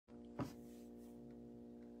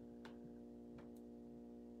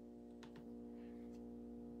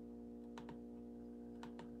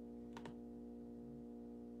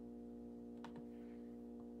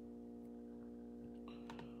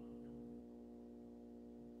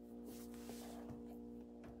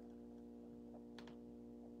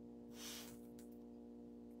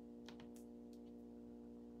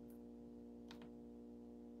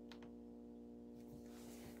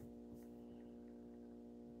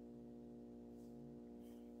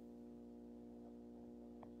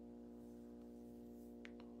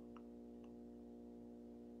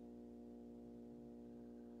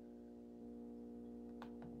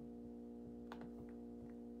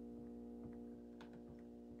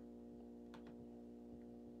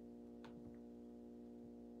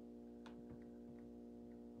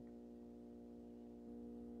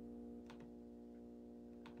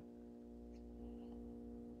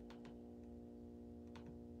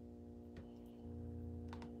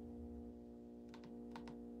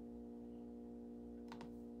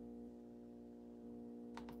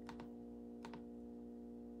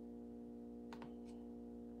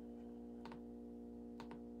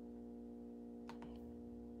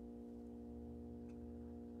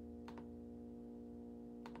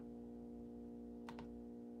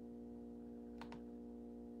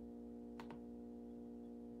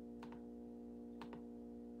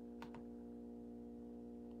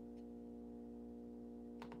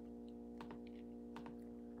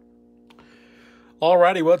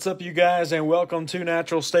Alrighty, what's up, you guys, and welcome to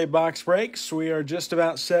Natural State Box Breaks. We are just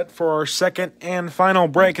about set for our second and final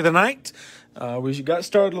break of the night. We got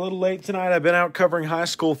started a little late tonight. I've been out covering high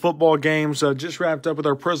school football games. Just wrapped up with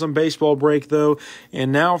our Prism baseball break, though.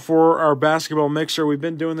 And now for our basketball mixer. We've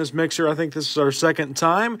been doing this mixer. I think this is our second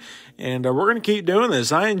time. And we're going to keep doing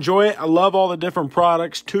this. I enjoy it. I love all the different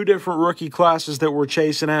products. 2 different rookie classes that we're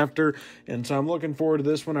chasing after. And so I'm looking forward to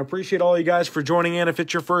this one. I appreciate all you guys for joining in. If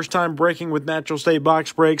it's your first time breaking with Natural State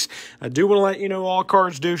Box Breaks, I do want to let you know all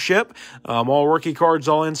cards do ship. All rookie cards,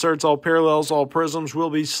 all inserts, all parallels, all prisms will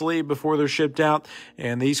be sleeved before they're shipped out,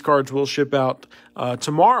 and these cards will ship out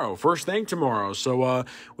tomorrow, first thing tomorrow. So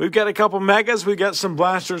we've got a couple megas, we've got some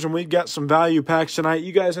blasters, and we've got some value packs tonight.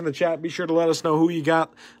 You guys in the chat, be sure to let us know who you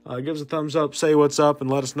got. Give us a thumbs up, say what's up, and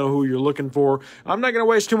let us know who you're looking for. I'm not going to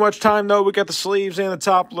waste too much time, though. We got the sleeves and the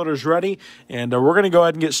top loaders ready, and we're going to go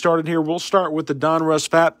ahead and get started here. We'll start with the Donruss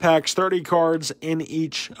Fat Packs, 30 cards in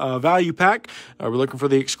each value pack. We're looking for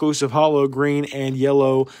the exclusive hollow green and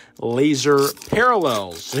yellow laser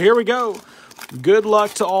parallels. So here we go. Good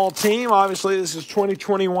luck to all team. Obviously, this is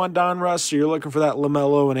 2021 Donruss, so you're looking for that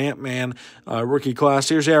LaMelo and Ant-Man rookie class.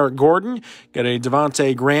 Here's Eric Gordon. Got a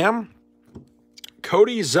Devontae Graham.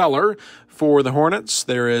 Cody Zeller for the Hornets.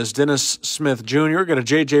 There is Dennis Smith Jr. Got a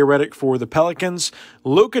J.J. Redick for the Pelicans.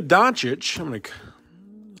 Luka Doncic. I'm going to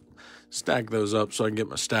stack those up so I can get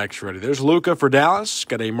my stacks ready. There's Luka for Dallas.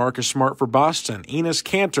 Got a Marcus Smart for Boston. Enes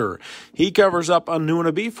Kanter. He covers up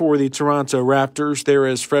Anunoby for the Toronto Raptors. There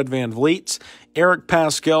is Fred VanVleet. Eric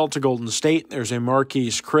Pascal to Golden State. There's a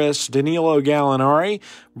Marquise Chris. Danilo Gallinari.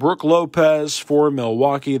 Brooke Lopez for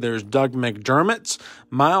Milwaukee. There's Doug McDermott.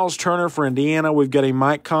 Miles Turner for Indiana. We've got a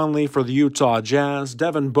Mike Conley for the Utah Jazz.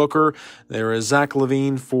 Devin Booker. There is Zach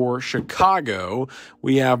LaVine for Chicago.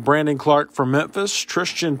 We have Brandon Clark for Memphis.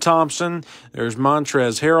 Tristan Thompson. There's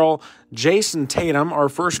Montrezl Harrell. Jason Tatum. Our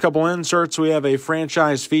first couple inserts, we have a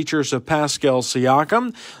franchise features of Pascal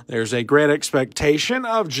Siakam. There's a great expectation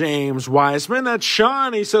of James Wiseman. That's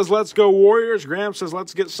Sean. He says, let's go Warriors. Graham says,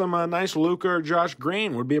 let's get some nice Luka or Josh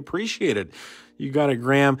Green. Would be appreciated. You got it,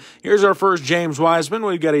 Graham. Here's our first James Wiseman.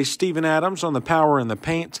 We've got a Steven Adams on the power and the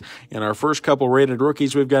paint. And our first couple rated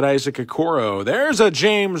rookies, we've got Isaac Okoro. There's a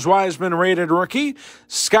James Wiseman rated rookie.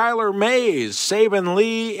 Skylar Mays, Saban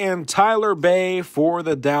Lee, and Tyler Bay for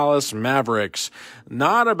the Dallas Mavericks.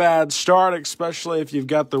 Not a bad start, especially if you've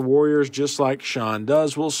got the Warriors just like Sean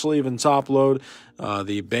does. We'll sleeve and top load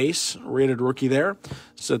the base rated rookie there.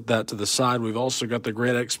 Set that to the side. We've also got the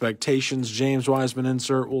great expectations James Wiseman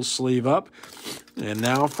insert. We'll sleeve up. And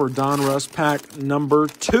now for Donruss pack number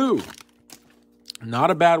 2.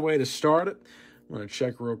 Not a bad way to start it. I'm going to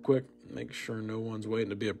check real quick. Make sure no one's waiting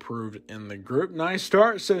to be approved in the group. Nice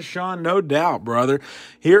start, says Sean. No doubt, brother.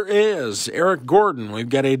 Here is Eric Gordon. We've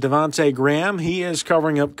got a Devontae Graham. He is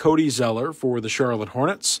covering up Cody Zeller for the Charlotte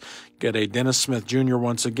Hornets. Got a Dennis Smith Jr.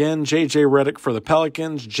 once again. J.J. Redick for the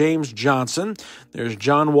Pelicans. James Johnson. There's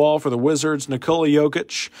John Wall for the Wizards. Nikola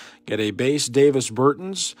Jokic. Got a base Davis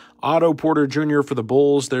Bertans. Otto Porter Jr. for the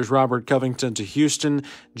Bulls. There's Robert Covington to Houston.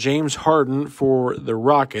 James Harden for the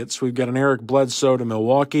Rockets. We've got an Eric Bledsoe to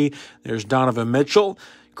Milwaukee. There's Donovan Mitchell.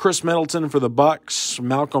 Chris Middleton for the Bucks.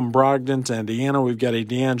 Malcolm Brogdon to Indiana. We've got a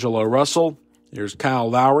D'Angelo Russell. There's Kyle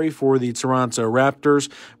Lowry for the Toronto Raptors.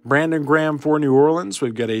 Brandon Graham for New Orleans.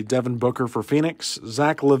 We've got a Devin Booker for Phoenix.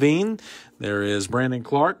 Zach LaVine. There is Brandon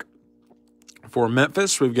Clark for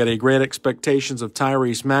Memphis. We've got a great expectations of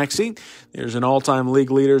Tyrese Maxey. There's an all-time league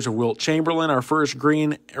leaders of Wilt Chamberlain. Our first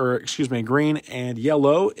green and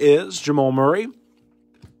yellow is Jamal Murray.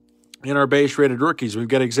 In our base-rated rookies, we've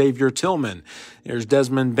got Xavier Tillman. There's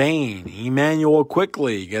Desmond Bain, Emmanuel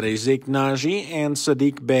Quickley, got a Zeke Naji, and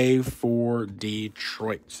Sadiq Bey for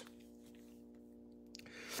Detroit.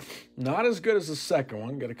 Not as good as the second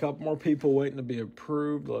one. Got a couple more people waiting to be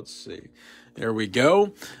approved. Let's see. There we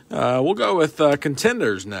go. We'll go with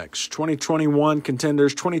Contenders next. 2021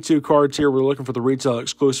 Contenders, 22 cards here. We're looking for the retail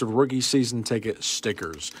exclusive rookie season ticket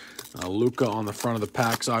stickers. Luka on the front of the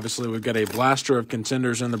packs. Obviously, we've got a blaster of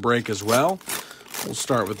Contenders in the break as well. We'll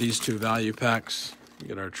start with these 2 value packs.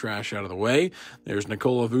 Get our trash out of the way. There's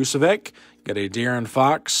Nikola Vucevic. Got a De'Aaron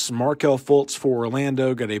Fox. Markelle Fultz for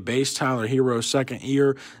Orlando. Got a base Tyler Hero second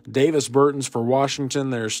year. Davis Bertans for Washington.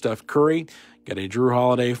 There's Steph Curry. Got a Drew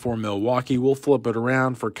Holiday for Milwaukee. We'll flip it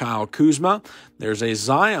around for Kyle Kuzma. There's a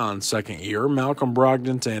Zion second year. Malcolm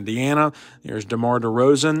Brogdon to Indiana. There's DeMar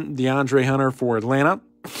DeRozan. DeAndre Hunter for Atlanta.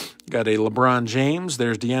 Got a LeBron James.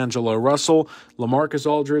 There's D'Angelo Russell. LaMarcus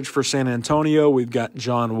Aldridge for San Antonio. We've got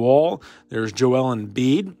John Wall. There's Joel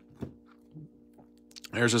Embiid.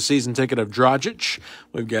 There's a season ticket of Dragic.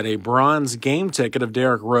 We've got a bronze game ticket of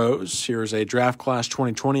Derrick Rose. Here's a draft class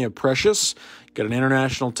 2020 of Precious. Got an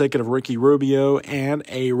international ticket of Ricky Rubio and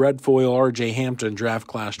a red foil R.J. Hampton draft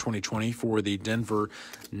class 2020 for the Denver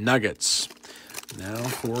Nuggets. Now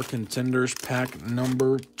for Contenders pack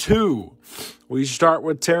number 2. We start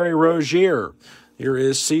with Terry Rozier. Here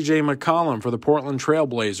is C.J. McCollum for the Portland Trail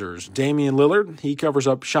Blazers. Damian Lillard, he covers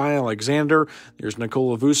up Shai Alexander. There's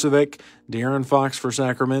Nikola Vucevic. De'Aaron Fox for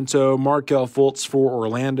Sacramento. Markelle Fultz for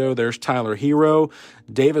Orlando. There's Tyler Hero.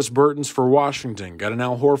 Davis Bertans for Washington. Got an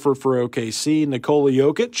Al Horford for OKC. Nikola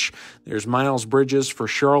Jokic. There's Miles Bridges for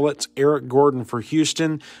Charlotte. Eric Gordon for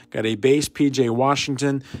Houston. Got a base P.J.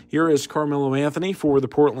 Washington. Here is Carmelo Anthony for the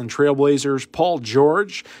Portland Trail Blazers. Paul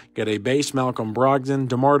George. Got a base Malcolm Brogdon.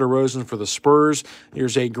 DeMar DeRozan for the Spurs.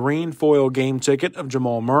 Here's a green foil game ticket of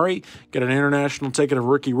Jamal Murray. Got an international ticket of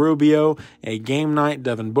Ricky Rubio. A game night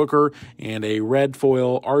Devin Booker. And a red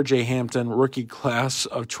foil R.J. Hampton rookie class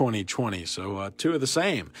of 2020. So 2 of the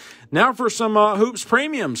same. Now for some Hoops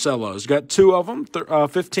Premium cellos. Got 2 of them,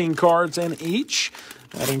 15 cards in each.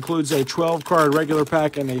 That includes a 12-card regular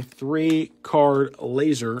pack and a 3-card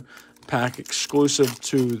laser pack exclusive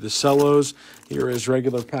to the cellos. Here is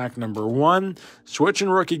regular pack number 1.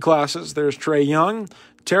 Switching rookie classes. There's Trae Young.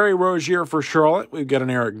 Terry Rozier for Charlotte. We've got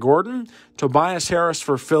an Eric Gordon. Tobias Harris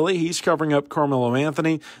for Philly. He's covering up Carmelo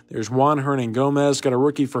Anthony. There's Juan Hernan-Gomez. Got a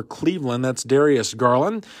rookie for Cleveland. That's Darius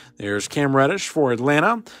Garland. There's Cam Reddish for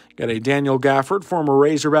Atlanta. Got a Daniel Gafford, former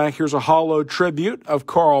Razorback. Here's a hollow tribute of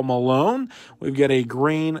Karl Malone. We've got a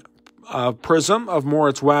green prism of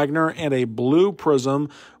Moritz Wagner and a blue prism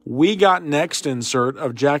We Got Next insert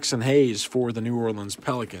of Jackson Hayes for the New Orleans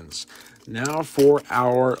Pelicans. Now for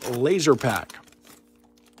our laser pack.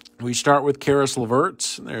 We start with Karis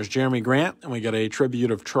LeVert. There's Jeremy Grant, and we got a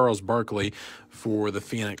tribute of Charles Barkley for the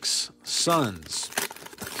Phoenix Suns.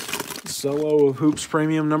 Solo of Hoops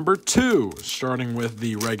Premium number 2, starting with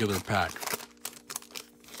the regular pack.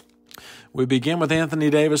 We begin with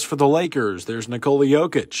Anthony Davis for the Lakers. There's Nikola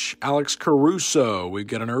Jokic, Alex Caruso. We've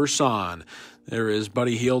got an Ersan. There is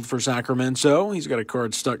Buddy Hield for Sacramento. He's got a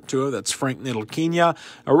card stuck to it. That's Frank Ntilikina.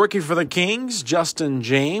 A rookie for the Kings, Justin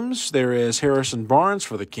James. There is Harrison Barnes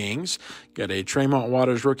for the Kings. Got a Tremont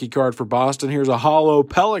Waters rookie card for Boston. Here's a hollow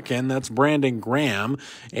Pelican. That's Brandon Graham.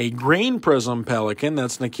 A green prism Pelican.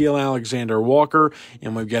 That's Nickeil Alexander-Walker.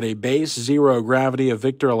 And we've got a base zero gravity of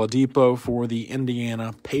Victor Oladipo for the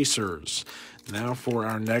Indiana Pacers. Now for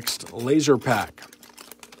our next laser pack.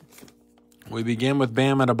 We begin with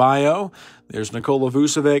Bam Adebayo. There's Nikola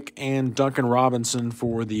Vucevic and Duncan Robinson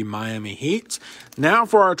for the Miami Heat. Now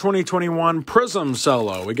for our 2021 Prism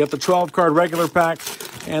Solo. We got the 12-card regular pack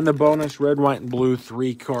and the bonus red, white, and blue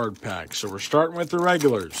 3-card pack. So we're starting with the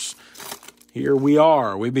regulars. Here we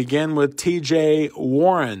are. We begin with T.J.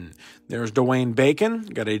 Warren. There's Dwayne Bacon.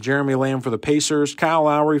 Got a Jeremy Lamb for the Pacers. Kyle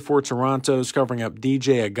Lowry for Toronto's covering up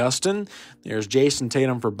DJ Augustin. There's Jason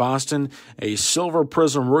Tatum for Boston. A silver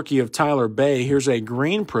prism rookie of Tyler Bay. Here's a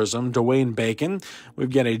green prism, Dwayne Bacon. We've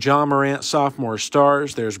got a John Morant sophomore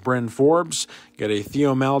stars. There's Bryn Forbes. Got a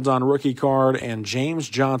Theo Maledon rookie card and James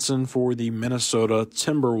Johnson for the Minnesota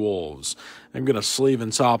Timberwolves. I'm going to sleeve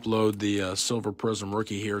and top load the silver prism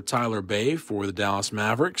rookie here, Tyler Bay for the Dallas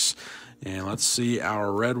Mavericks. And let's see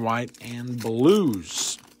our red, white, and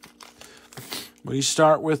blues. We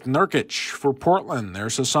start with Nurkic for Portland.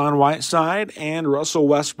 There's Hassan Whiteside and Russell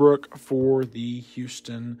Westbrook for the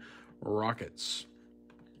Houston Rockets.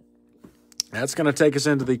 That's going to take us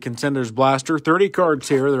into the Contenders Blaster. 30 cards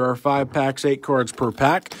here. There are 5 packs, 8 cards per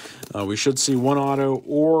pack. We should see 1 auto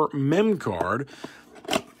or mem card.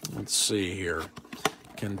 Let's see here.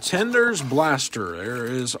 Contenders Blaster. There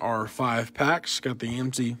is our 5 packs. Got the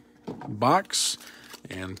empty box.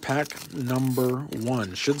 And pack number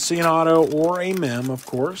 1. Should see an auto or a mem, of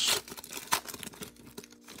course.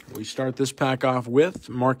 We start this pack off with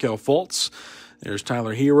Markelle Fultz. There's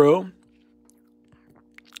Tyler Hero.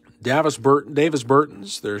 Davis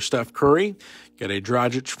Bertans. There's Steph Curry. Got a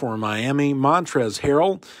Dragic for Miami. Montrezl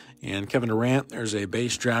Harrell. And Kevin Durant. There's a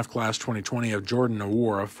base draft class 2020 of Jordan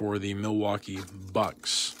Nwora for the Milwaukee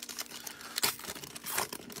Bucks.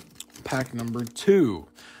 Pack number 2.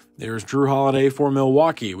 There's Drew Holiday for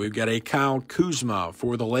Milwaukee. We've got a Kyle Kuzma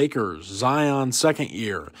for the Lakers. Zion second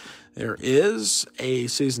year. There is a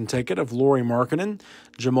season ticket of Lauri Markkanen.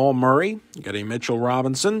 Jamal Murray. Got a Mitchell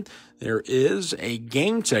Robinson. There is a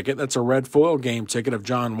game ticket. That's a red foil game ticket of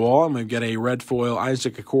John Wall. And we've got a red foil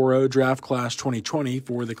Isaac Okoro draft class 2020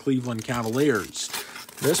 for the Cleveland Cavaliers.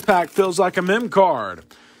 This pack feels like a mem card.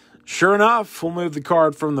 Sure enough, we'll move the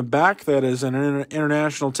card from the back. That is an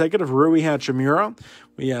international ticket of Rui Hachimura.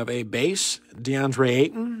 We have a base, DeAndre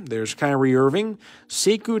Ayton. There's Kyrie Irving.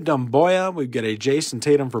 Sekou Doumbouya. We've got a Jason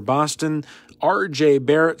Tatum for Boston. R.J.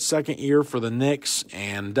 Barrett, second year for the Knicks.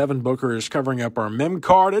 And Devin Booker is covering up our mem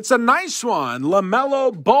card. It's a nice one.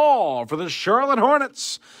 LaMelo Ball for the Charlotte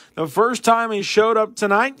Hornets. The first time he showed up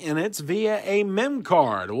tonight, and it's via a mem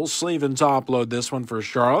card. We'll sleeve and top load this one for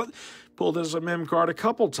Charlotte. Pulled as a mem card a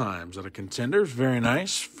couple times at a Contenders. Very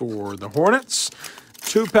nice for the Hornets.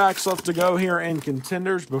 2 packs left to go here in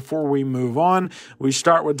Contenders before we move on. We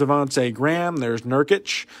start with Devontae Graham. There's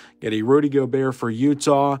Nurkic. Get a Rudy Gobert for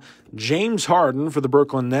Utah. James Harden for the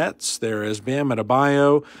Brooklyn Nets. There is Bam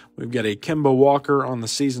Adebayo. We've got a Kemba Walker on the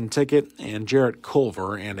season ticket and Jarrett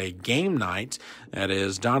Culver. And a game night. That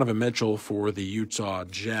is Donovan Mitchell for the Utah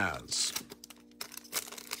Jazz.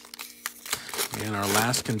 And our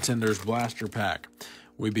last Contenders Blaster Pack.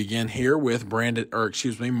 We begin here with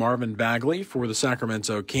Marvin Bagley for the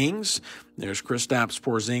Sacramento Kings. There's Kristaps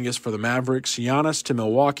Porzingis for the Mavericks. Giannis to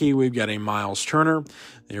Milwaukee. We've got a Miles Turner.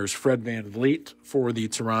 There's Fred VanVleet for the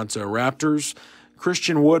Toronto Raptors.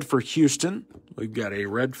 Christian Wood for Houston. We've got a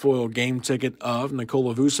red foil game ticket of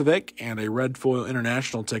Nikola Vucevic and a red foil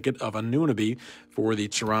international ticket of Anunoby for the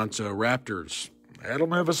Toronto Raptors. That'll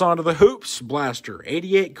move us on to the Hoops Blaster.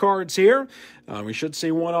 88 cards here. We should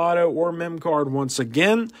see one auto or mem card once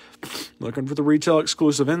again. Looking for the retail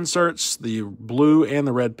exclusive inserts, the blue and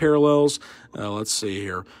the red parallels. Let's see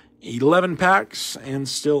here. 11 packs and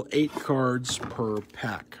still 8 cards per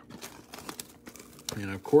pack.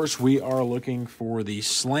 And, of course, we are looking for the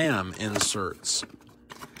Slam inserts.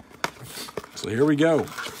 So here we go.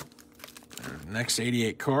 Next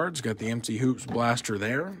 88 cards. Got the empty Hoops Blaster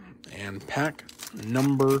there. And pack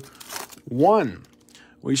number 1.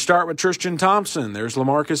 We start with Tristan Thompson. There's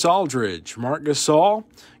LaMarcus Aldridge. Marc Gasol.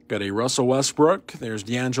 Got a Russell Westbrook. There's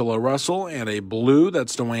D'Angelo Russell. And a blue,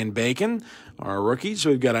 that's Dwayne Bacon. Our rookies,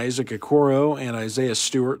 we've got Isaac Okoro and Isaiah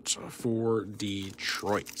Stewart for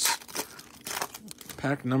Detroit.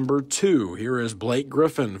 Pack number 2. Here is Blake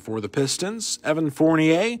Griffin for the Pistons. Evan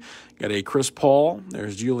Fournier. Got a Chris Paul.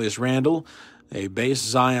 There's Julius Randle. A base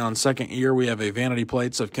Zion second year. We have a vanity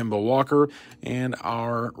plates of Kemba Walker. And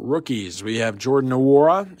our rookies, we have Jordan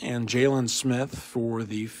Nwora and Jalen Smith for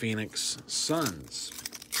the Phoenix Suns.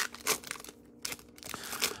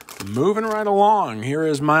 Moving right along, here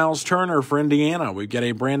is Miles Turner for Indiana. We've got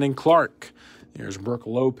a Brandon Clark. There's Brooke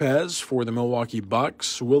Lopez for the Milwaukee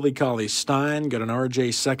Bucks. Willie Cauley-Stein, got an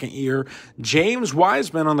RJ second year. James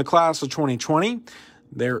Wiseman on the class of 2020.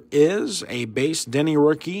 There is a base Denny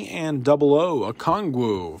rookie and 00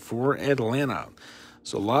 Okongwu for Atlanta.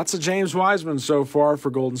 So lots of James Wiseman so far for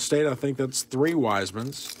Golden State. I think that's 3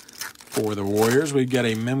 Wisemans for the Warriors. We've got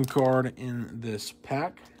a mem card in this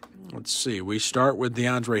pack. Let's see. We start with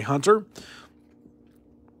DeAndre Hunter.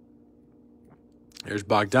 There's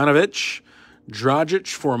Bogdanovich. Dragic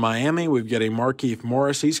for Miami. We've got a Markieff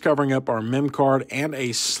Morris. He's covering up our mem card and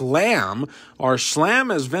a Slam. Our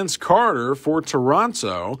Slam is Vince Carter for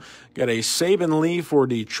Toronto. Got a Saban Lee for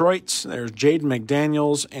Detroit. There's Jaden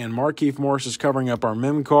McDaniels, and Markieff Morris is covering up our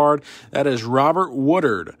mem card. That is Robert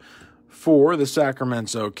Woodard for the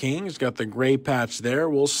Sacramento Kings. Got the gray patch there.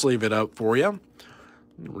 We'll sleeve it up for you.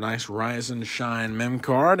 Nice Rise and Shine mem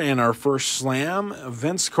card. And our first Slam,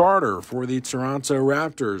 Vince Carter for the Toronto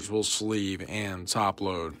Raptors. Will sleeve and top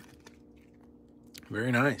load.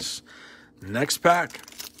 Very nice. Next pack.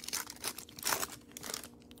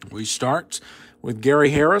 We start with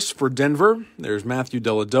Gary Harris for Denver. There's Matthew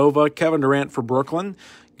Dellavedova. Kevin Durant for Brooklyn.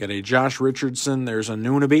 Got a Josh Richardson. There's a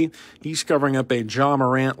Anunoby. He's covering up a Ja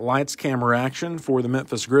Morant lights camera action for the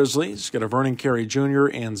Memphis Grizzlies. Got a Vernon Carey Jr.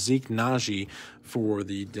 and Zeke Naji for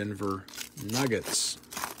the Denver Nuggets.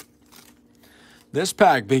 This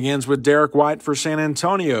pack begins with Derek White for San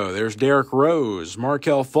Antonio. There's Derrick Rose,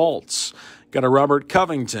 Markelle Fultz. Got a Robert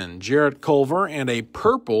Covington, Jarrett Culver, and a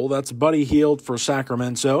purple, that's Buddy Hield for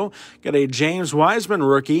Sacramento. Got a James Wiseman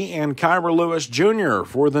rookie and Kyra Lewis Jr.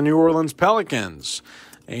 for the New Orleans Pelicans.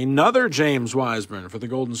 Another James Wiseman for the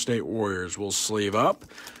Golden State Warriors will sleeve up.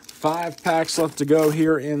 5 packs left to go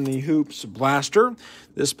here in the Hoops Blaster.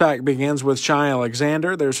 This pack begins with Shai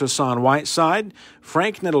Alexander. There's Hassan Whiteside.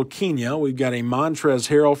 Frank Ntilikina. We've got a Montrezl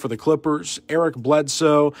Harrell for the Clippers. Eric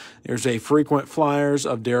Bledsoe. There's a frequent flyers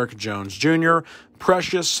of Derrick Jones Jr.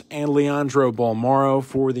 Precious and Leandro Bolmaro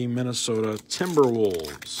for the Minnesota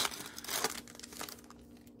Timberwolves.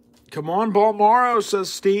 Come on, Bolmaro,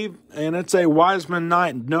 says Steve. And it's a Wiseman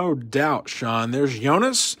night, no doubt, Sean. There's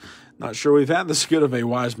Jonas. Not sure we've had this good of a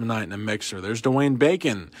Wiseman night in a mixer. There's Dwayne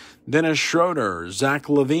Bacon, Dennis Schroeder, Zach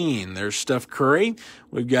LaVine. There's Steph Curry.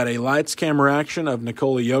 We've got a lights camera action of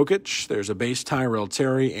Nikola Jokic. There's a base Tyrell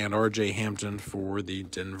Terry and R.J. Hampton for the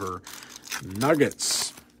Denver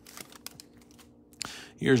Nuggets.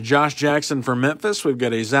 Here's Josh Jackson for Memphis. We've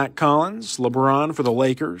got a Zach Collins, LeBron for the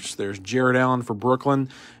Lakers. There's Jared Allen for Brooklyn.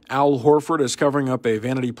 Al Horford is covering up a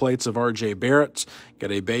vanity plates of R.J. Barrett.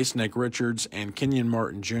 Got a base Nick Richards and Kenyon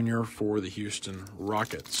Martin Jr. for the Houston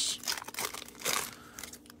Rockets.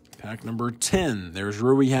 Pack number 10. There's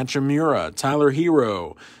Rui Hachimura, Tyler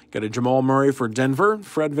Hero. Got a Jamal Murray for Denver,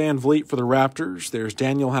 Fred VanVleet for the Raptors. There's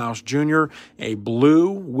Daniel House Jr., a blue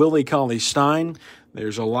Willie Cauley-Stein.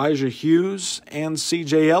 There's Elijah Hughes and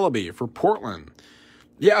C.J. Ellaby for Portland.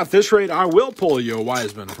 Yeah, at this rate, I will pull you a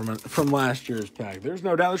Wiseman from last year's pack. There's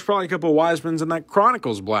no doubt. There's probably a couple of Wisemans in that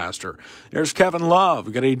Chronicles blaster. There's Kevin Love.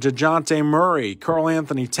 We got a DeJounte Murray, Karl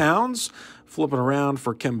Anthony Towns. Flipping around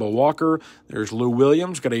for Kemba Walker. There's Lou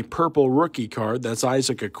Williams. Got a purple rookie card. That's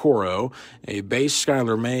Isaac Okoro. A base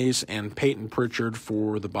Skylar Mays and Peyton Pritchard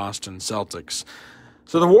for the Boston Celtics.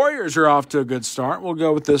 So the Warriors are off to a good start. We'll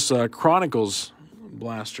go with this Chronicles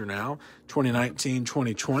blaster now.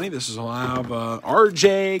 2019-2020. This is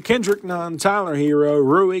R.J., Kendrick Nunn, Tyler Hero,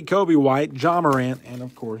 Rui, Kobe White, Ja Morant, and,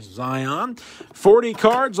 of course, Zion. 40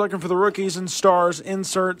 cards, looking for the rookies and stars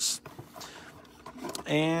inserts.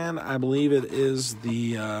 And I believe it is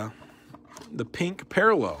the pink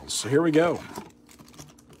parallels. So here we go.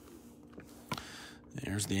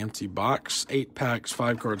 There's the empty box. 8 packs,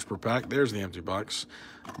 5 cards per pack. There's the empty box.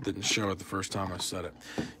 Didn't show it the first time I said it.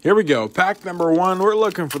 Here we go. Pack number 1. We're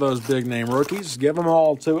looking for those big-name rookies. Give them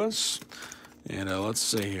all to us. And let's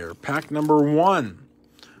see here. Pack number 1.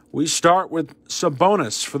 We start with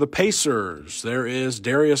Sabonis for the Pacers. There is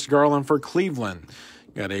Darius Garland for Cleveland.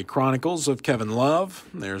 Got a Chronicles of Kevin Love.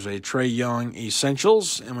 There's a Trae Young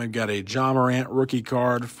Essentials. And we've got a Ja Morant rookie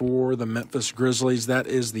card for the Memphis Grizzlies. That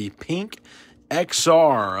is the pink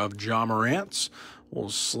XR of Ja Morant's. We'll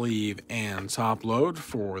sleeve and top load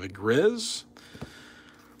for the Grizz.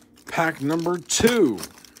 Pack number 2.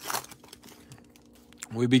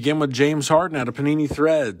 We begin with James Harden out of Panini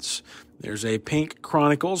Threads. There's a pink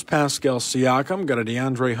Chronicles, Pascal Siakam. Got a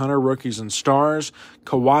DeAndre Hunter, Rookies and Stars.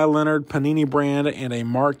 Kawhi Leonard, Panini brand, and a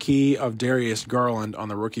marquee of Darius Garland on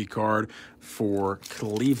the rookie card for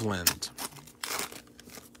Cleveland.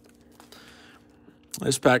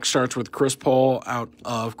 This pack starts with Chris Paul out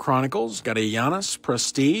of Chronicles. Got a Giannis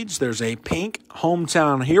Prestige. There's a pink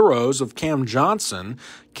Hometown Heroes of Cam Johnson,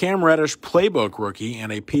 Cam Reddish Playbook rookie,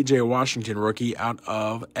 and a P.J. Washington rookie out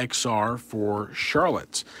of XR for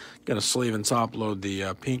Charlotte. Got a sleeve and top load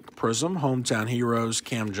the pink Prism, Hometown Heroes,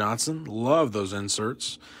 Cam Johnson. Love those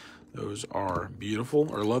inserts. Those are beautiful,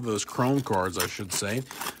 or love those chrome cards, I should say.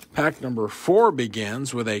 Pack number 4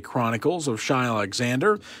 begins with a Chronicles of Shai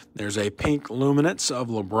Alexander. There's a pink Luminance of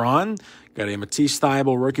LeBron. Got a Matisse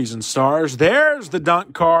Thybulle Rookies and Stars. There's the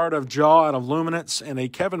dunk card of Ja out of Luminance and a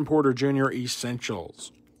Kevin Porter Jr.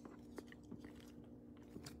 Essentials.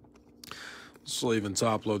 Sleeve and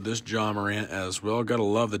top load this Ja Morant as well. Got to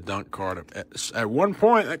love the dunk card. At one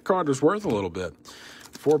point, that card was worth a little bit.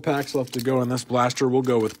 4 packs left to go in this blaster. We'll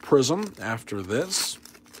go with Prism after this.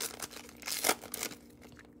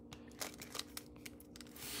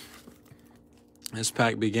 This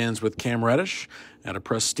pack begins with Cam Reddish at a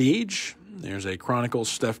Prestige. There's a Chronicles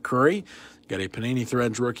Steph Curry. Got a Panini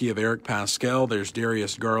Threads rookie of Eric Pascal. There's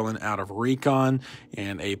Darius Garland out of Recon.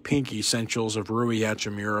 And a pink Essentials of Rui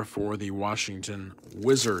Hachimura for the Washington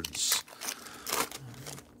Wizards.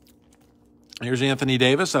 Here's Anthony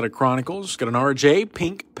Davis out of Chronicles. Got an RJ,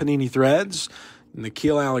 pink Panini Threads.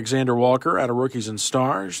 Nikhil Alexander-Walker out of Rookies and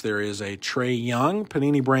Stars. There is a Trae Young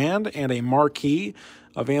Panini brand and a marquee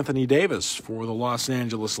of Anthony Davis for the Los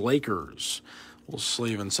Angeles Lakers. We'll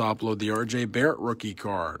sleeve and top load the RJ Barrett rookie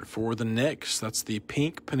card for the Knicks. That's the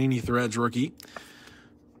pink Panini Threads rookie.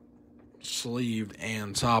 Sleeved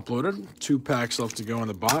and top loaded. 2 packs left to go in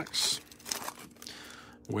the box.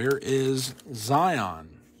 Where is Zion?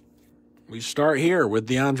 We start here with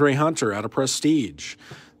DeAndre Hunter out of Prestige.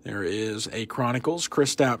 There is a Chronicles,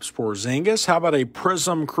 Kristaps Porzingis. How about a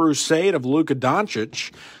Prism Crusade of Luka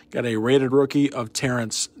Doncic? Got a rated rookie of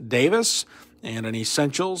Terrence Davis and an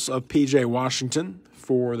Essentials of P.J. Washington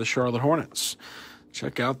for the Charlotte Hornets.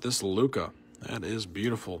 Check out this Luka. That is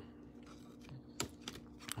beautiful.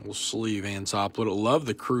 We'll sleeve and top load it. Love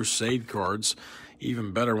the Crusade cards.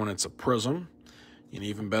 Even better when it's a Prism. And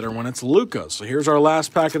even better when it's Luka. So here's our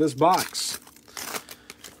last pack of this box.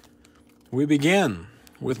 We begin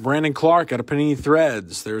with Brandon Clark out of Panini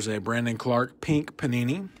Threads. There's a Brandon Clark pink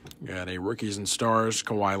Panini. Got a Rookies and Stars,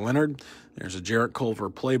 Kawhi Leonard. There's a Jarrett Culver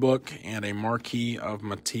playbook and a marquee of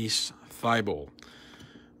Matisse Thybulle.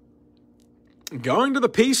 Going to the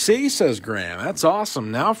PC, says Graham. That's awesome.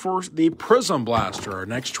 Now for the Prism Blaster. Our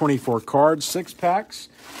next 24 cards, 6 packs,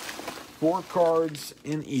 4 cards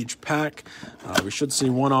in each pack. We should see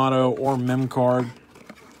one auto or mem card.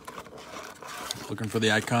 Looking for the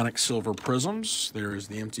iconic silver prisms. There's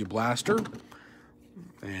the empty blaster.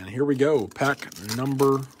 And here we go. Pack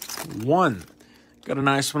number 1. Got a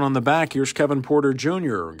nice one on the back. Here's Kevin Porter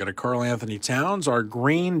Jr. Got a Karl Anthony Towns. Our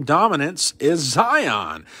green dominance is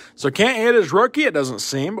Zion. So can't hit his rookie, it doesn't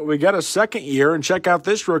seem, but we got a second year. And check out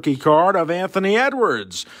this rookie card of Anthony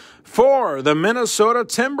Edwards for the Minnesota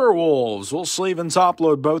Timberwolves. We'll sleeve and top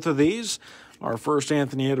load both of these. Our first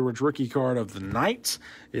Anthony Edwards rookie card of the night.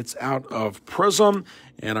 It's out of Prism.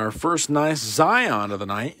 And our first nice Zion of the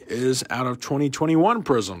night is out of 2021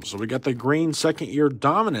 Prism. So we got the green second-year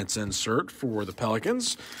dominance insert for the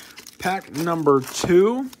Pelicans. Pack number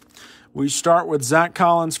 2. We start with Zach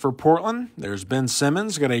Collins for Portland. There's Ben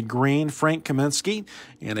Simmons. Got a green Frank Kaminsky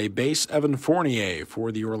and a base Evan Fournier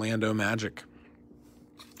for the Orlando Magic.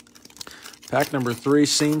 Pack number 3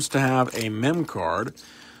 seems to have a mem card.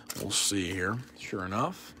 We'll see here. Sure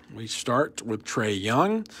enough, we start with Trae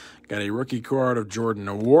Young. Got a rookie card of Jordan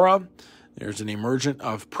Nwora. There's an emergent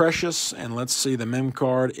of Precious. And let's see the mem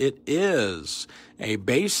card. It is a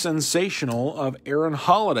base sensational of Aaron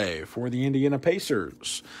Holiday for the Indiana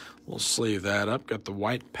Pacers. We'll sleeve that up. Got the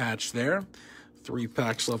white patch there. 3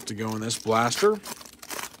 packs left to go in this blaster.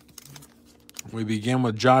 We begin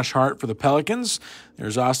with Josh Hart for the Pelicans.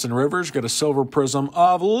 There's Austin Rivers. Got a silver prism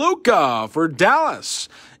of Luka for Dallas.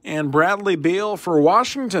 And Bradley Beal for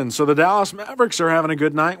Washington. So the Dallas Mavericks are having a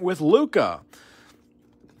good night with Luka.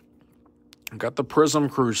 Got the Prism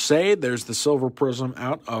Crusade. There's the silver prism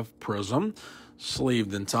out of Prism.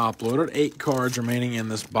 Sleeved and top loaded. 8 cards remaining in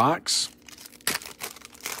this box.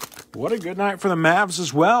 What a good night for the Mavs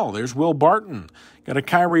as well. There's Will Barton. Got a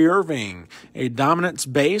Kyrie Irving, a dominance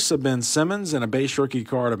base of Ben Simmons, and a base rookie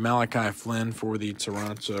card of Malachi Flynn for the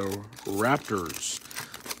Toronto Raptors.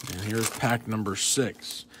 And here's pack number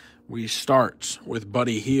 6. We start with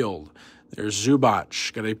Buddy Hield. There's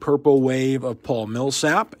Zubac. Got a purple wave of Paul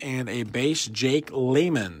Millsap and a base Jake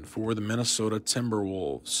Layman for the Minnesota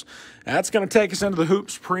Timberwolves. That's going to take us into the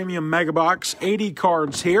Hoops Premium Mega Box. 80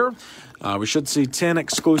 cards here. We should see 10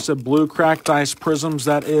 exclusive blue cracked ice prisms.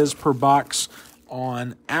 That is per box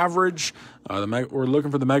on average. We're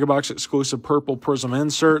looking for the Mega Box exclusive purple prism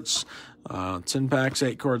inserts. 10 packs,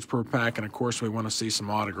 8 cards per pack, and of course we want to see some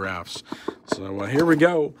autographs. So here we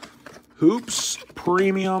go. Hoops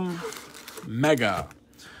Premium Mega.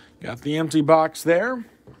 Got the empty box there.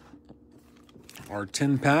 Our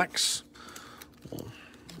 10 packs. We'll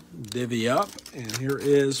divvy up, and here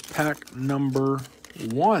is pack number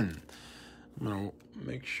 1. I'm going to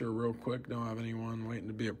make sure real quick, don't have anyone waiting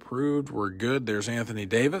to be approved. We're good. There's Anthony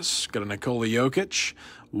Davis. Got a Nikola Jokic.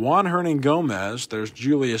 Juan Hernan-Gomez. There's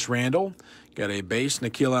Julius Randle. Got a base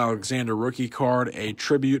Nickeil Alexander rookie card. A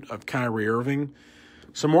tribute of Kyrie Irving.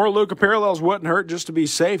 Some more Luka parallels wouldn't hurt just to be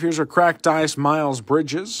safe. Here's a cracked ice Miles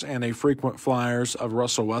Bridges and a frequent flyers of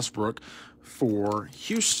Russell Westbrook for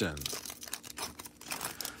Houston.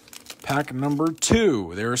 Pack number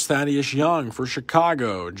 2. There's Thaddeus Young for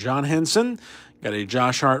Chicago. John Henson. Got a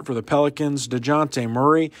Josh Hart for the Pelicans. DeJounte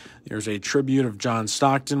Murray. There's a tribute of John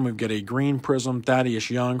Stockton. We've got a green prism Thaddeus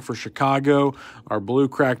Young for Chicago. Our blue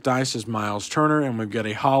cracked ice is Miles Turner. And we've got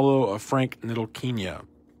a hollow of Frank Ntilikina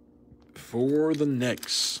for the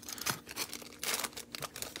Knicks.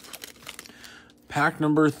 Pack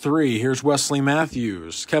number 3. Here's Wesley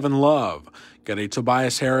Matthews. Kevin Love. Got a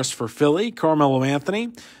Tobias Harris for Philly. Carmelo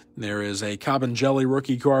Anthony. There is a Kabengele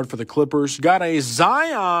rookie card for the Clippers. Got a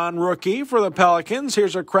Zion rookie for the Pelicans.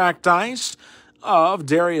 Here's a cracked ice of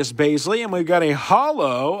Darius Bazley. And we've got a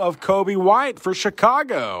hollow of Kobe White for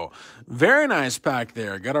Chicago. Very nice pack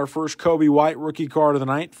there. Got our first Kobe White rookie card of the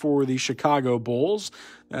night for the Chicago Bulls.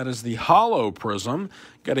 That is the hollow prism.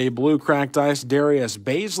 Got a blue cracked ice Darius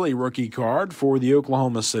Bazley rookie card for the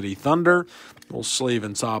Oklahoma City Thunder. We'll sleeve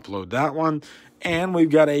and top load that one. And we've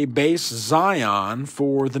got a base Zion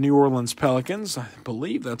for the New Orleans Pelicans. I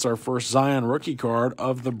believe that's our first Zion rookie card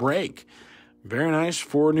of the break. Very nice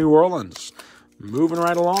for New Orleans. Moving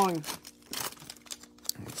right along.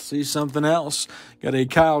 Let's see something else. Got a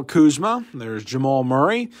Kyle Kuzma. There's Jamal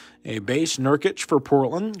Murray. A base Nurkic for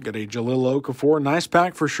Portland. Got a Jahlil Okafor. Nice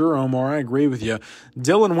pack for sure, Omar. I agree with you.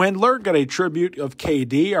 Dylan Windler. Got a tribute of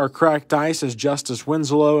KD. Our cracked ice is Justice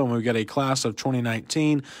Winslow. And we've got a class of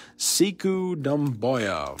 2019 Sekou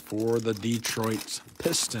Doumbouya for the Detroit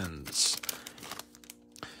Pistons.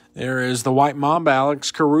 There is the White Mamba,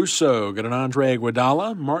 Alex Caruso. Got an Andre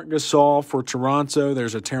Iguodala. Marc Gasol for Toronto.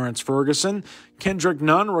 There's a Terrence Ferguson. Kendrick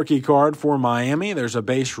Nunn, rookie card for Miami. There's a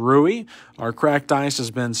base Rui. Our cracked ice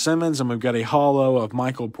has Ben Simmons, and we've got a hollow of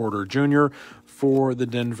Michael Porter Jr. for the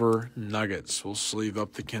Denver Nuggets. We'll sleeve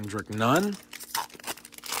up the Kendrick Nunn.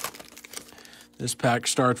 This pack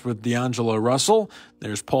starts with D'Angelo Russell.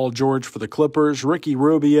 There's Paul George for the Clippers. Ricky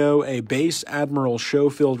Rubio, a base Admiral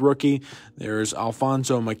Schofield rookie. There's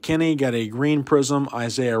Alfonso McKinney, got a green prism.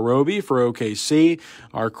 Isaiah Roby for OKC.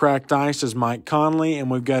 Our cracked ice is Mike Conley, and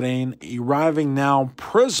we've got an arriving now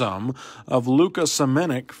prism of Luka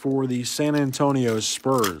Samanic for the San Antonio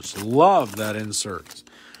Spurs. Love that insert.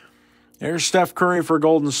 There's Steph Curry for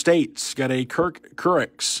Golden State. Got a Kirk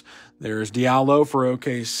Cousins. There's Diallo for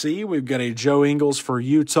OKC. We've got a Joe Ingles for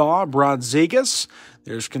Utah. Brazdeikis.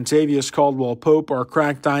 There's Kentavious Caldwell-Pope. Our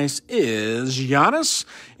cracked ice is Giannis.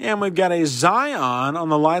 And we've got a Zion on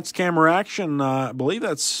the lights, camera, action. I believe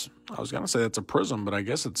that's, I was going to say that's a prism, but I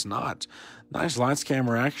guess it's not. Nice lights,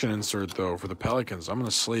 camera, action insert, though, for the Pelicans. I'm going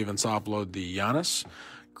to sleeve and top load the Giannis.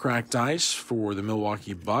 Cracked ice for the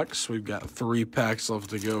Milwaukee Bucks. We've got 3 packs left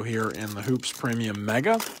to go here in the Hoops Premium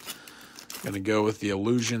Mega. Going to go with the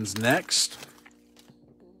Illusions next.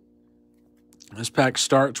 This pack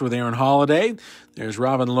starts with Aaron Holiday. There's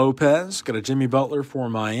Robin Lopez. Got a Jimmy Butler for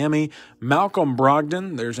Miami. Malcolm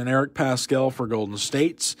Brogdon. There's an Eric Pascal for Golden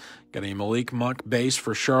State. Got a Malik Monk base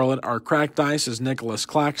for Charlotte. Our cracked ice is Nicholas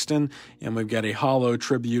Claxton. And we've got a hollow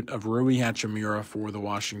tribute of Rui Hachimura for the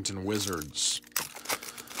Washington Wizards.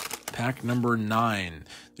 Pack number 9.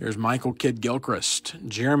 There's Michael Kidd-Gilchrist.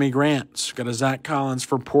 Jeremy Grant. Got a Zach Collins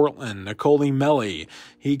for Portland. Nicole Melli.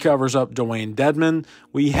 He covers up Dwayne Dedman.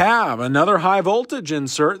 We have another high voltage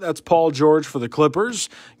insert. That's Paul George for the Clippers.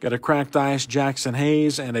 Got a cracked ice Jackson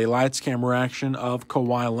Hayes and a lights camera action of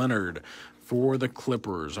Kawhi Leonard for the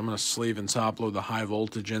Clippers. I'm going to sleeve and top load the high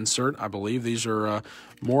voltage insert. I believe these are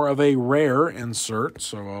more of a rare insert,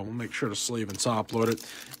 so we'll make sure to sleeve and top load it.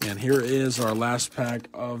 And here is our last pack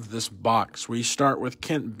of this box. We start with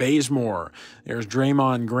Kent Bazemore. There's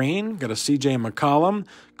Draymond Green. Got a C.J. McCollum.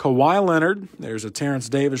 Kawhi Leonard. There's a Terrence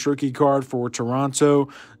Davis rookie card for Toronto.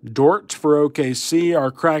 Dort for OKC.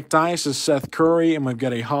 Our cracked ice is Seth Curry, and we've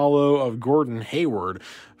got a hollow of Gordon Hayward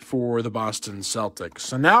for the Boston Celtics.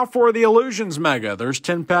 So now for the Illusions Mega. There's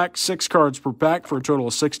 10 packs, 6 cards per pack for a total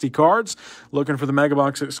of 60 cards. Looking for the Mega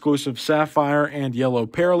Box exclusive Sapphire and Yellow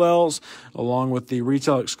Parallels, along with the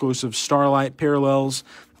retail exclusive Starlight Parallels.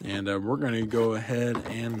 And we're going to go ahead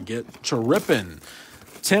and get to ripping.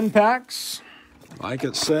 10 packs. Like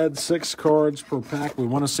it said, 6 cards per pack. We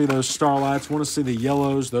want to see those Starlights. Want to see the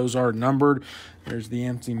yellows. Those are numbered. There's the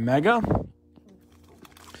empty Mega.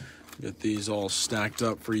 Get these all stacked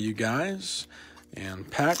up for you guys. And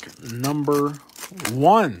pack number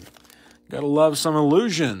 1. Gotta love some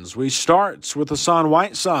Illusions. We start with Hassan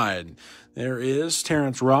Whiteside. There is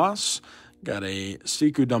Terrence Ross. Got a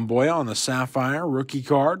Sekou Doumbouya on the Sapphire rookie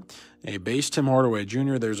card. A base Tim Hardaway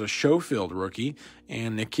Jr. There's a Schofield rookie.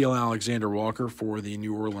 And Nickeil Alexander-Walker for the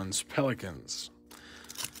New Orleans Pelicans.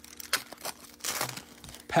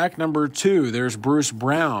 Pack number 2, there's Bruce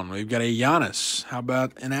Brown. We've got a Giannis. How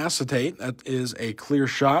about an acetate? That is a clear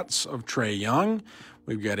shots of Trae Young.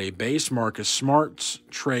 We've got a base Marcus Smart,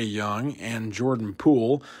 Trae Young, and Jordan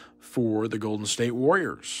Poole for the Golden State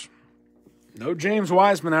Warriors. No James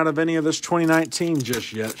Wiseman out of any of this 2019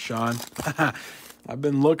 just yet, Sean. I've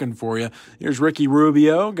been looking for you. Here's Ricky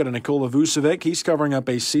Rubio. Got a Nikola Vucevic. He's covering up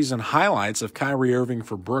a season highlights of Kyrie Irving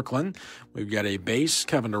for Brooklyn. We've got a base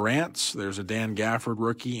Kevin Durant. There's a Dan Gafford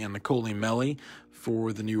rookie and Nicole Melli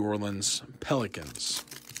for the New Orleans Pelicans.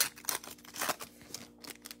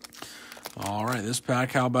 All right, this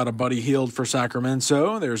pack, how about a Buddy Hield for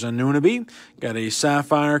Sacramento? There's a Nunaby. Got a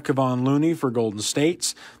Sapphire Kevon Looney for Golden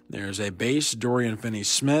State. There's a base Dorian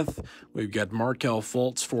Finney-Smith. We've got Markelle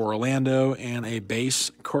Fultz for Orlando and a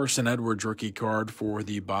base Carson Edwards rookie card for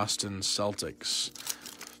the Boston Celtics.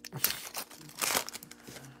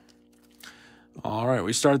 All right,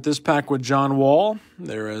 we start this pack with John Wall.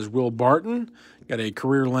 There is Will Barton. Got a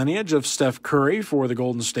career lineage of Steph Curry for the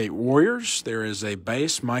Golden State Warriors. There is a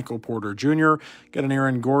base Michael Porter Jr. Got an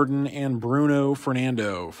Aaron Gordon and Bruno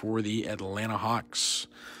Fernando for the Atlanta Hawks.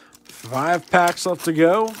 5 packs left to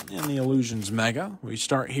go in the Illusions Mega. We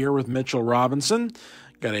start here with Mitchell Robinson.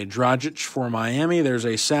 Got a Dragic for Miami. There's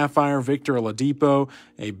a Sapphire Victor Oladipo,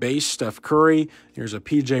 a base Steph Curry. Here's a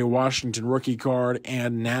P.J. Washington rookie card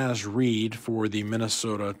and Naz Reid for the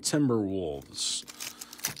Minnesota Timberwolves.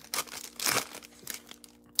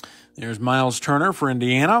 There's Miles Turner for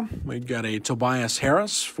Indiana. We've got a Tobias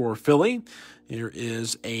Harris for Philly. Here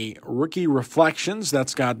is a Rookie Reflections.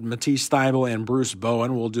 That's got Matisse Thybulle and Bruce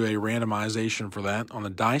Bowen. We'll do a randomization for that on the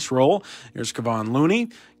dice roll. Here's Kevon Looney.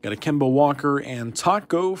 Got a Kemba Walker and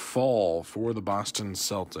Taco Fall for the Boston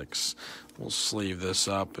Celtics. We'll sleeve this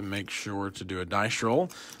up and make sure to do a dice roll.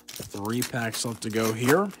 3 packs left to go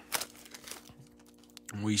here.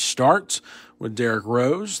 We start with Derrick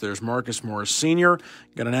Rose. There's Marcus Morris Sr.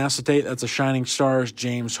 Got an acetate. That's a Shining Stars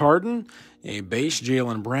James Harden. A base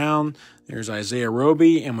Jaylen Brown. There's Isaiah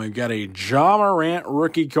Roby. And we've got a Ja Morant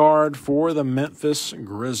rookie card for the Memphis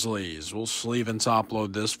Grizzlies. We'll sleeve and top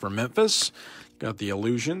load this for Memphis. Got the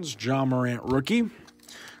Illusions. Ja Morant rookie.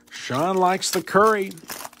 Sean likes the Curry.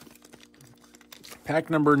 Pack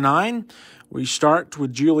number 9. We start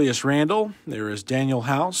with Julius Randle. There is Daniel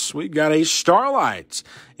House. We've got a Starlight,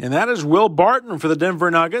 and that is Will Barton for the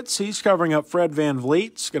Denver Nuggets. He's covering up Fred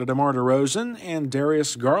VanVleet. He's got a DeMar DeRozan and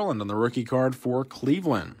Darius Garland on the rookie card for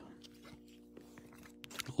Cleveland.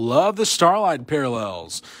 Love the Starlight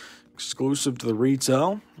parallels. Exclusive to the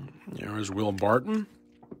retail. There is Will Barton.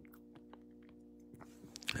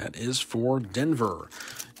 That is for Denver.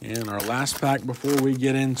 And our last pack before we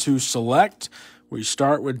get into Select, we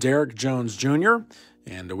start with Derrick Jones Jr.,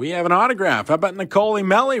 and we have an autograph. How about Nicole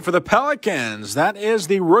Melli for the Pelicans? That is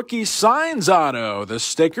the rookie signs auto. The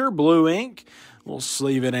sticker, blue ink. We'll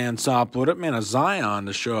sleeve it and top load it. Man, a Zion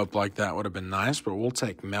to show up like that would have been nice, but we'll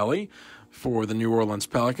take Melli for the New Orleans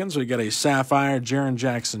Pelicans. We got a Sapphire, Jaren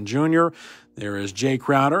Jackson Jr., there is Jay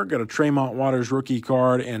Crowder, got a Tremont Waters rookie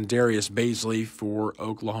card, and Darius Baisley for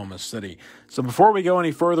Oklahoma City. So before we go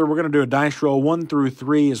any further, we're going to do a dice roll. 1 through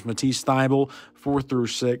 3 is Matisse Thybulle. 4 through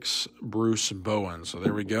 6, Bruce Bowen. So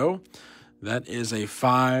there we go. That is a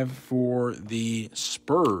 5 for the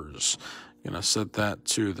Spurs. Going to set that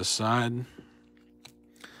to the side.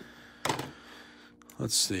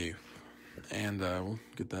 Let's see. And we'll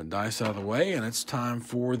get that dice out of the way, and it's time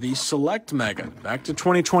for the Select Mega. Back to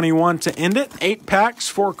 2021 to end it. 8 packs,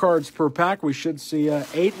 4 cards per pack. We should see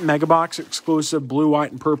 8 Megabox exclusive blue,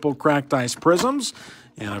 white, and purple cracked ice prisms.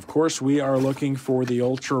 And, of course, we are looking for the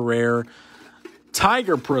ultra-rare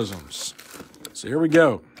Tiger prisms. So here we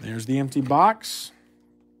go. There's the empty box.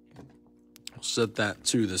 We'll set that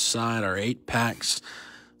to the side, our 8 packs.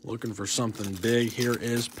 Looking for something big. Here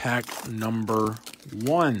is pack number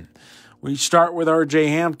 1. We start with R.J.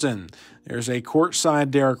 Hampton. There's a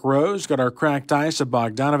courtside Derrick Rose. Got our cracked ice of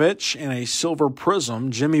Bogdanovich and a silver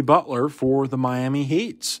prism, Jimmy Butler for the Miami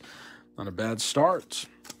Heat. Not a bad start.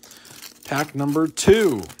 Pack number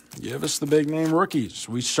 2. Give us the big name rookies.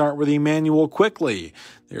 We start with Emmanuel Quickley.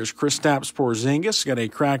 There's Kristaps Porzingis. Got a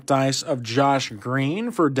cracked ice of Josh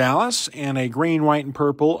Green for Dallas and a green, white, and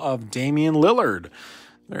purple of Damian Lillard.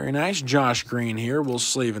 Very nice Josh Green here. We'll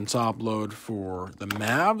sleeve and top load for the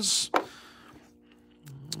Mavs.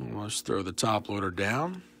 Let's throw the top loader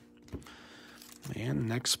down. And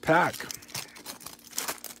next pack.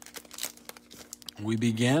 We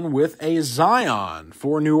begin with a Zion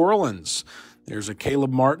for New Orleans. There's a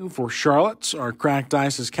Caleb Martin for Charlotte. Our cracked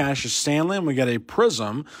ice is Cassius Stanley. And we got a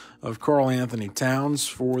prism of Karl Anthony Towns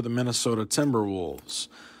for the Minnesota Timberwolves.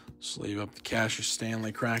 Sleeve up the Cassius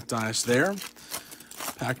Stanley cracked ice there.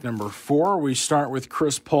 Pack number 4, we start with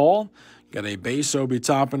Chris Paul. Got a base Obi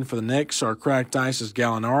Toppin for the Knicks. Our cracked ice is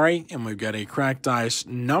Gallinari. And we've got a cracked ice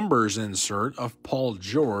numbers insert of Paul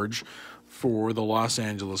George for the Los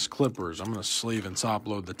Angeles Clippers. I'm going to sleeve and top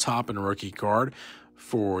load the Toppin rookie card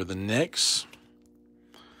for the Knicks.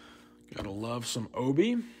 Got to love some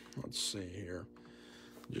Obi. Let's see here.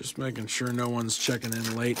 Just making sure no one's checking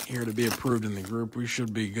in late here to be approved in the group. We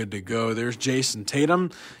should be good to go. There's Jason Tatum.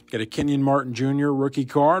 Got a Kenyon Martin Jr. rookie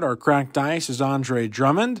card. Our cracked ice is Andre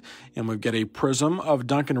Drummond. And we've got a prism of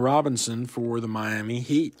Duncan Robinson for the Miami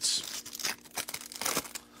Heat.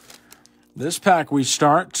 This pack we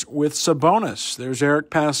start with Sabonis. There's Eric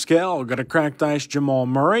Pascal. Got a cracked ice Jamal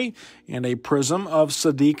Murray. And a prism of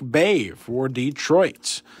Sadiq Bey for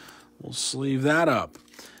Detroit. We'll sleeve that up.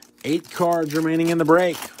 8 cards remaining in the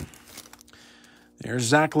break. There's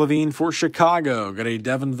Zach LaVine for Chicago. Got a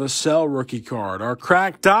Devin Vassell rookie card. Our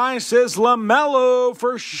cracked ice is LaMelo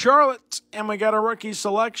for Charlotte. And we got a rookie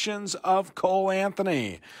selections of Cole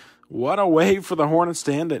Anthony. What a way for the Hornets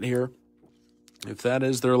to end it here. If that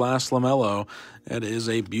is their last LaMelo, it is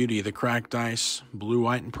a beauty. The cracked ice, blue,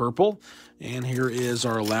 white, and purple. And here is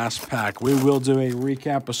our last pack. We will do a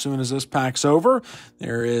recap as soon as this pack's over.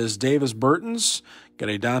 There is Davis Bertans. Got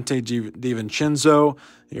a Dante DiVincenzo.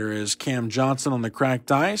 Here is Cam Johnson on the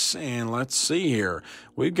cracked ice. And let's see here.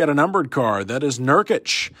 We've got a numbered card. That is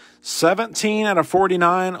Nurkic. 17 out of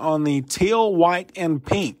 49 on the teal, white, and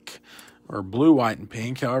pink. Or blue, white, and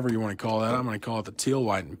pink, however you want to call that. I'm going to call it the teal,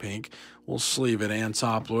 white, and pink. We'll sleeve it and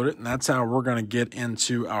top load it, and that's how we're going to get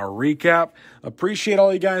into our recap. Appreciate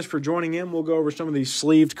all you guys for joining in. We'll go over some of these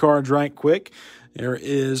sleeved cards right quick. There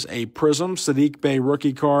is a Prism, Sadiq Bey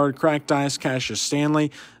rookie card, cracked ice, Cassius Stanley,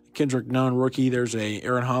 Kendrick Nunn rookie. There's a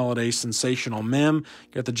Aaron Holiday sensational mem.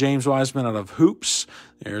 Got the James Wiseman out of Hoops.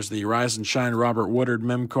 There's the Rise and Shine Robert Woodard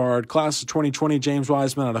mem card. Class of 2020 James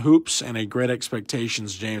Wiseman out of Hoops. And a Great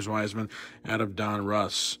Expectations James Wiseman out of Don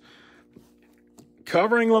Russ.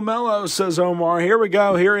 Covering LaMelo, says Omar. Here we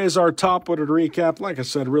go. Here is our top-loaded recap. Like I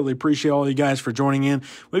said, really appreciate all you guys for joining in.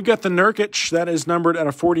 We've got the Nurkic. That is numbered out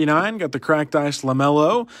of 49. Got the cracked ice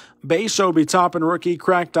LaMelo. Base Obi Toppin rookie.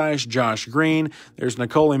 Cracked ice Josh Green. There's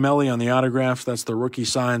Nicole Melli on the autographs. That's the rookie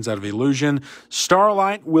signs out of Illusion.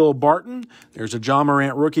 Starlight Will Barton. There's a Ja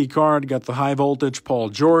Morant rookie card. Got the high voltage Paul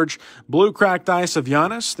George. Blue cracked ice of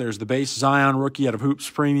Giannis. There's the base Zion rookie out of Hoops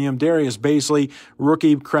Premium. Darius Baisley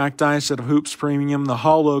rookie cracked ice out of Hoops Premium. The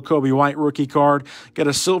hollow Kobe White rookie card. Got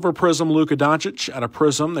a silver prism Luka Doncic out of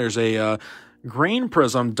Prism. There's a green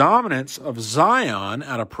prism dominance of Zion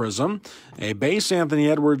out of Prism. A base Anthony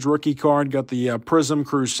Edwards rookie card. Got the Prism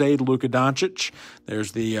Crusade Luka Doncic.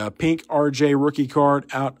 There's the pink RJ rookie card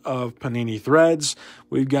out of Panini Threads.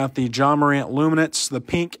 We've got the Ja Morant Luminance, the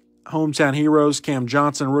pink Hometown Heroes, Cam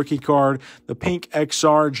Johnson rookie card, the pink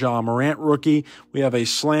XR, Ja Morant rookie. We have a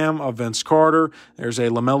Slam of Vince Carter. There's a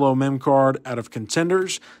LaMelo mem card out of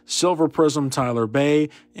Contenders, Silver Prism Tyler Bey,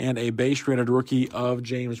 and a base rated rookie of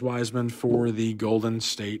James Wiseman for the Golden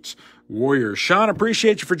State Warriors. Sean,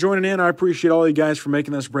 appreciate you for joining in. I appreciate all you guys for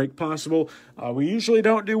making this break possible. We usually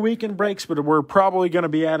don't do weekend breaks, but we're probably going to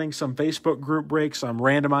be adding some Facebook group breaks, some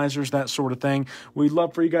randomizers, that sort of thing. We'd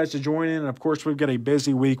love for you guys to join in. And, of course, we've got a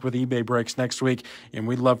busy week with eBay breaks next week, and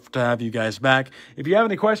we'd love to have you guys back. If you have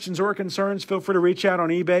any questions or concerns, feel free to reach out on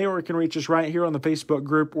eBay, or you can reach us right here on the Facebook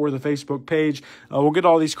group or the Facebook page. We'll get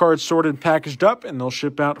all these cards sorted and packaged up, and they'll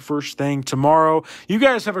ship out first thing tomorrow. You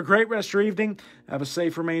guys have a great rest of your evening. Have a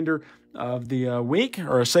safe remainder of the week,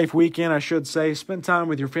 or a safe weekend, I should say. Spend time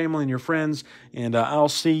with your family and your friends, and I'll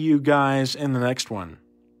see you guys in the next one.